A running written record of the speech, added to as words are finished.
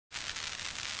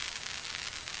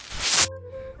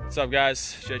What's up,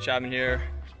 guys? Chapman here.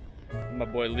 My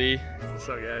boy Lee. What's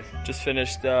up, guys? Just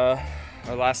finished our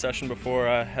last session before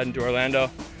heading to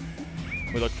Orlando.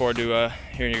 We look forward to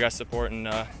hearing your guys' support and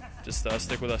just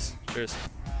stick with us. Cheers.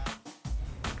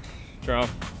 Jerome,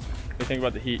 what do you think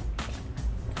about the heat?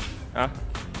 Huh?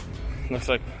 Looks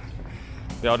like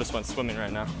we all just went swimming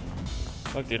right now.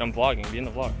 Look, dude, I'm vlogging. Be in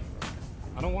the vlog.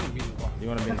 I don't want to be in the vlog. You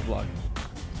want to be in the vlog?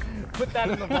 Put that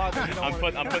in the vlog. I'm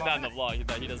put that in the vlog.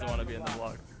 That he doesn't want to be in the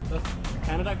vlog. Does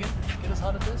Canada get as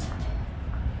hot as this?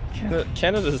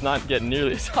 Canada does not get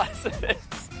nearly as hot as it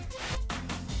is.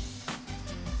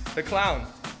 The clown.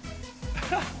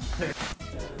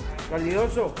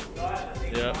 Valioso.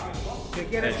 Yeah. ¿Qué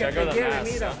quieres Hey, que te lleve?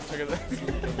 Mira. Check out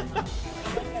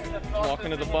the walking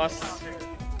to the bus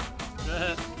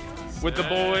with the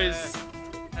boys.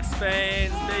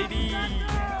 Spain, baby.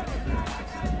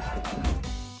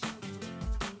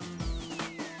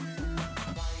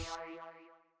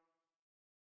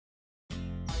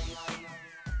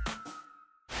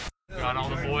 Got all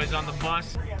the boys on the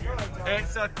bus. Hey,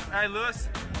 so, hey, Lewis.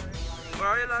 Where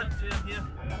are you, lad?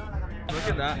 Look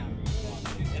at that.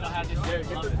 Get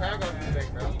the tag on the thing,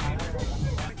 bro.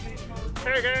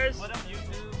 Hey, guys. What up,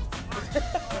 YouTube?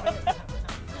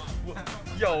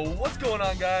 Yo, what's going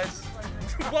on, guys?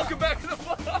 Welcome back to the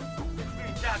vlog.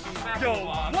 Yo,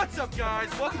 what's up, guys?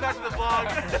 Welcome back to the vlog.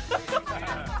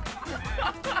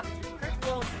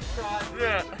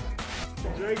 Yeah.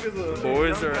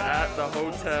 Boys are at the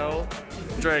hotel.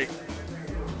 Drake,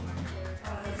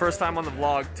 first time on the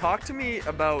vlog. Talk to me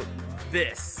about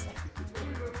this.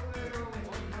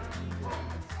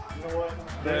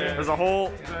 There's a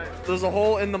hole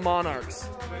in the Monarchs.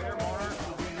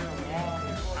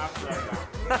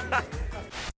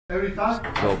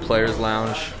 Little players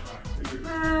lounge.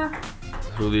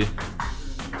 Hooli.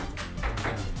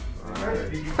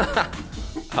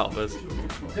 Elvis.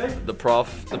 The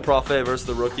prof versus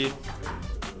the rookie.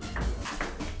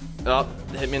 Oh,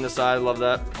 hit me in the side, love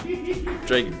that.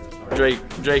 Drake,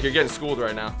 you're getting schooled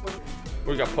right now.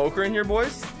 We got poker in here,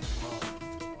 boys.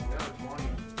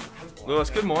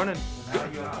 Lewis, good morning.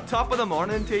 Top of the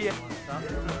morning to you.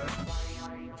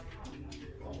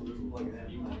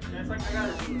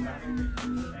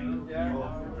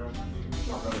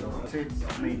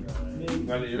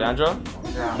 Vandro?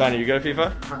 Yeah. Vanny, you good at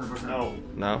FIFA?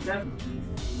 No.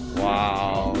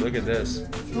 Wow, look at this.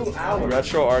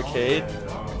 Retro arcade.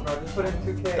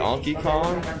 Donkey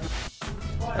Kong.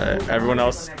 Everyone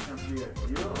else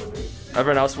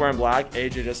wearing black.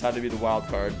 AJ just had to be the wild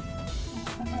card.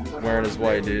 Wearing his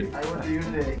white, dude.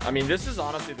 I mean, this is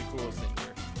honestly the coolest thing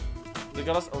here. They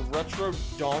got us a retro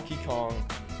Donkey Kong.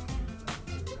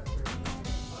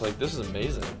 Like, this is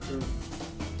amazing.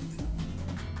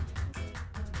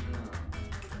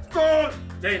 Good!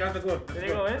 Hey, that's a good. Did it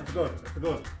go in? That's good. That's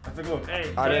good. That's a good.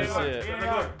 Hey, I didn't see it.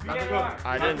 That's a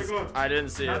good. I didn't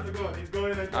see it. That's a good. He's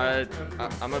going in.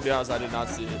 I'm gonna be honest, I did not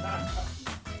see it.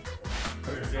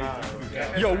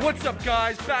 Yo, what's up,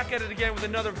 guys? Back at it again with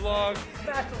another vlog.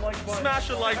 Smash the like button. Smash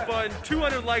the like button.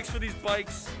 200 likes for these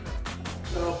bikes.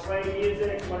 So play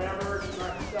music, whatever, to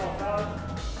knock yourself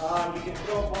out. You can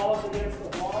throw balls against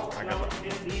the wall. I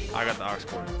got the aux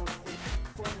cord.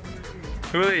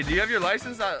 Hooli, do you have your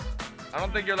license? I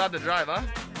don't think you're allowed to drive, huh?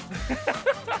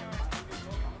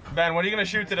 Ben, what are you gonna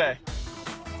shoot today?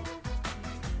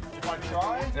 If I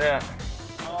try? Yeah.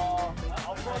 I'll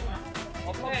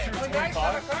probably shoot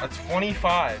 25. That's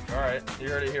 25. All right, you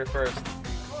heard it here first.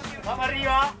 Vamos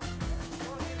arriba.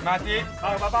 Mati,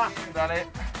 Vamos, papá. dale.